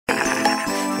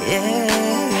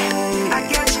yeah. I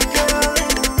got your girl in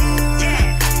the mirror, yeah.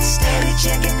 Steady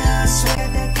checking her swag, got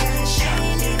that cash. She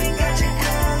ain't even got your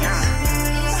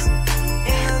colors,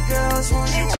 and the girls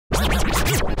want it.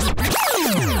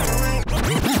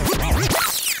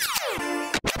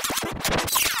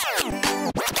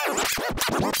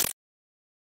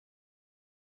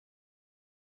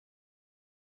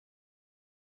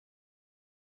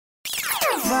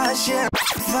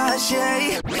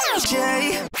 Devaje,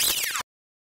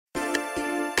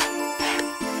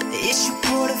 it's your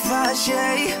boy Devaje,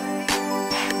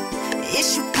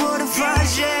 it's your boy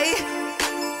Devaje,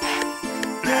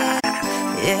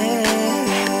 yeah.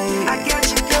 I got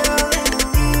your girl in the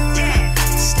mirror, yeah.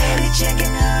 Steady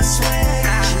checking her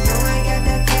swag. She know I got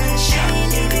that cash. She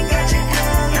ain't even got your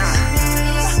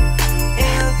colors,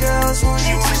 and the girls want it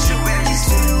too. Just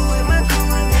do it with my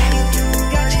crew and make it do.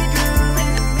 Got your girl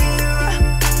in the mirror,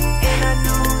 and I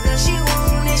know that she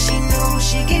want it. She knows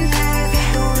she can have it.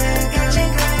 Go ahead, girl,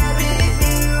 and grab it.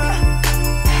 Mirror,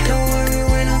 don't worry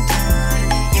when I'm done.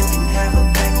 You can have her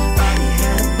back. Already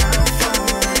had my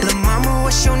fun. Lil' mama,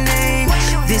 what's your name?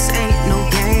 This ain't no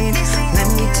game. Let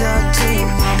me talk to you,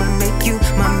 mama, make you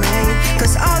my main.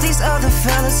 Cause all these other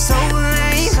fellas so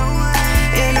lame,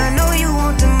 and I know you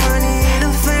want the money and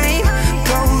the fame.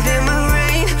 Gold in my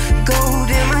rain, gold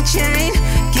in my chain.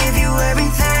 Give you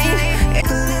everything.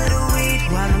 A little weed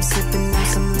while I'm sipping on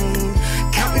some lean.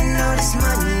 Counting all this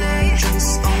money,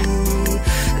 drinks on me.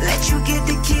 Let you get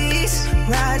the keys,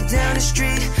 ride down the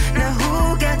street. Now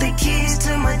who got the keys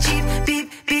to my Jeep?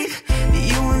 Beep, beep.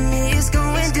 You and me is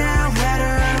going down, right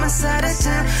around my side of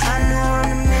town. I know I'm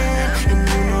the man, and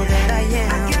you know that I am.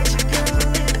 I got your girl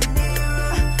in the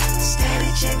mirror,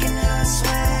 steady checking her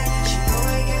swag. She know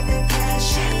I got that cash,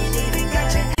 she ain't even got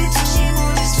your bitch. She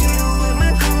won't just chill with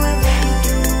my crew and make it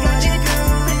do. Got your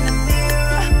girl in the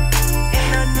mirror,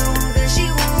 and I know that she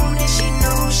want it. She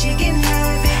knows she can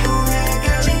have it. Go ahead,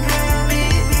 girl, and grab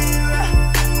it. Mirror,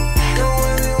 don't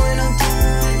worry when I'm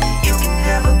done. You can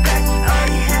have her back.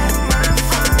 Already had my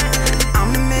fun. I'm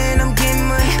the man, I'm getting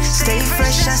money. Stay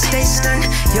fresh, I stay stunned.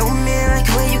 Yo, man, like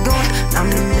where you going? I'm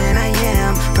the man, I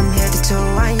am. From head to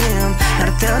toe, I am. Not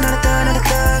a thug, not a thug, not a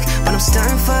thug, but I'm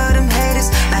stunning for them haters.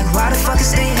 Like why the fuck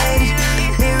is they hating?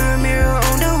 Mirror, mirror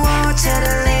on the wall, tell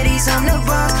the ladies I'm the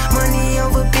boss. Money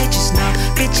over bitches now,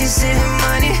 bitches and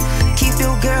money. Keep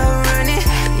your girl running,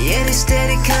 yeah, they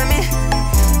steady coming.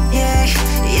 Yeah,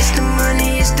 it's the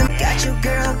money, it's the. Got your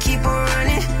girl, keep on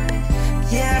running.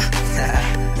 Yeah.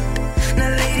 Now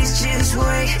ladies, just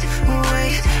wait,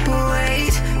 wait,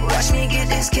 wait. Watch me get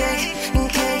this cake,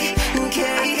 cake, cake.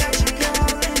 I got your girl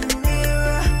in the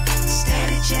mirror,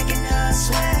 steady checking her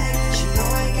swag. She know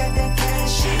I got that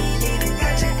cash, she ain't even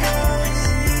got your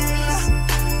colors,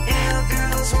 and the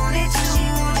girls want it too. She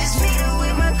want this meter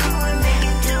with my crew and make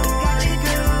it do. Got your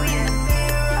girl in the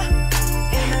mirror,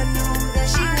 and I know that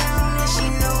she want it. She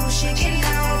knows she can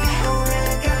have it. Go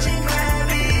ahead, girl, and grab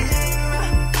it.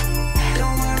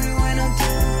 Don't worry when I'm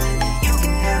done. You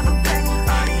can have her back.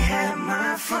 Already had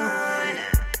my fun.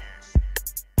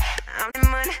 I'm the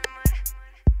money.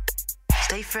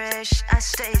 Stay fresh, I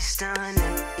stay stunned.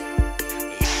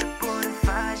 It's your boy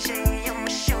Devaje. I'ma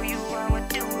show you how I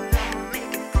do it. I'ma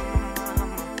make it for my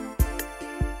mama.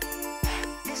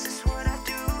 This is what I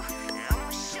do. I'ma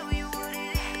show you what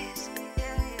it is.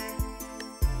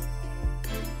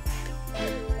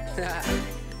 Yeah,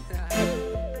 yeah.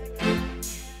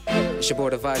 It's your boy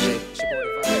Devaje.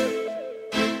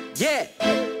 Yeah.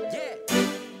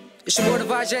 It's your boy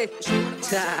Devaje.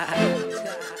 Yeah.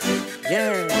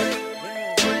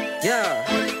 Yeah.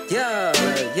 Yeah.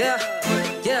 Yeah.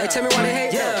 Yeah. Hey, tell me why they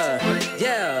hate. Yeah.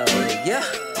 Yeah. Yeah.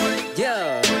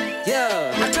 Yeah.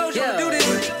 Yeah. I told you to do this.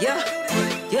 Yeah.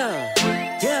 Yeah.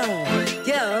 Yeah.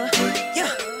 Yeah.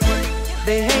 Yeah.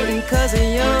 They hating cause of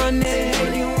your name. They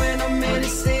hating when I'm in the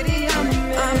city. I'm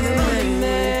the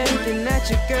man. Looking at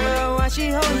your girl while she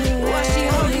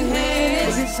holding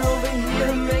hands. It's over here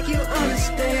to make you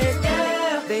understand.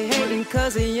 Yeah. They hating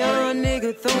cause of your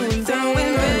nigga throwing bands.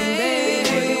 They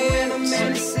hating when I'm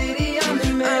in the city. I'm the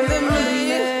man.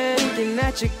 Looking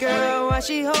at your girl while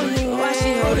she holding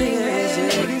hands.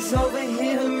 It's over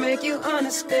here to make you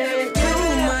understand. 2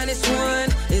 minus 1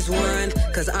 is 1,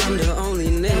 cause I'm the only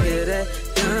nigga that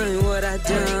done what I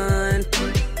done.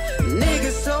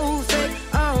 Niggas so fake,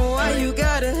 oh, why you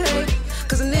gotta hate?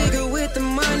 Cause a nigga with the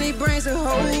money brings a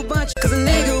whole bunch. Cause a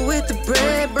nigga with the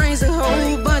bread brings a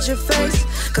whole bunch of face.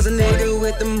 Cause a nigga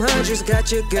with them hundreds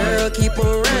got your girl, keep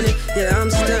on running. Yeah,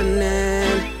 I'm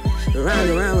stunning, round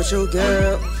and round with your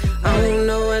girl. I don't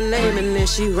know her name and then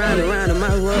she round and round in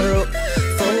my world.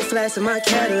 4 flats in my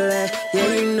Cadillac,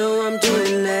 yeah, you know I'm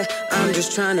doing that. I'm I'm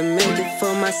just trying to make it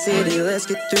for my city. Let's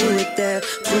get through with that.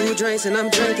 2 drinks and I'm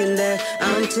drinking that.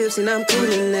 I'm tipsy and I'm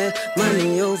cooling that.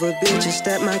 Money over bitches,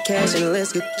 stack my cash and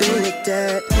let's get through with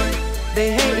that.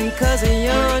 They hating cause a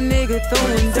young nigga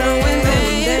throwing bands.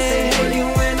 They hate you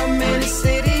when I'm in the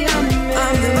city.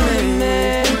 I'm the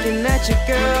man. Looking at your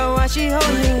girl while she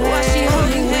holding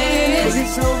hands.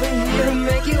 It's over here to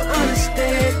make you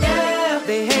understand. Yeah.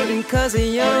 They hating cause a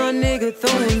young nigga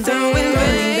throwing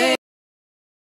bands.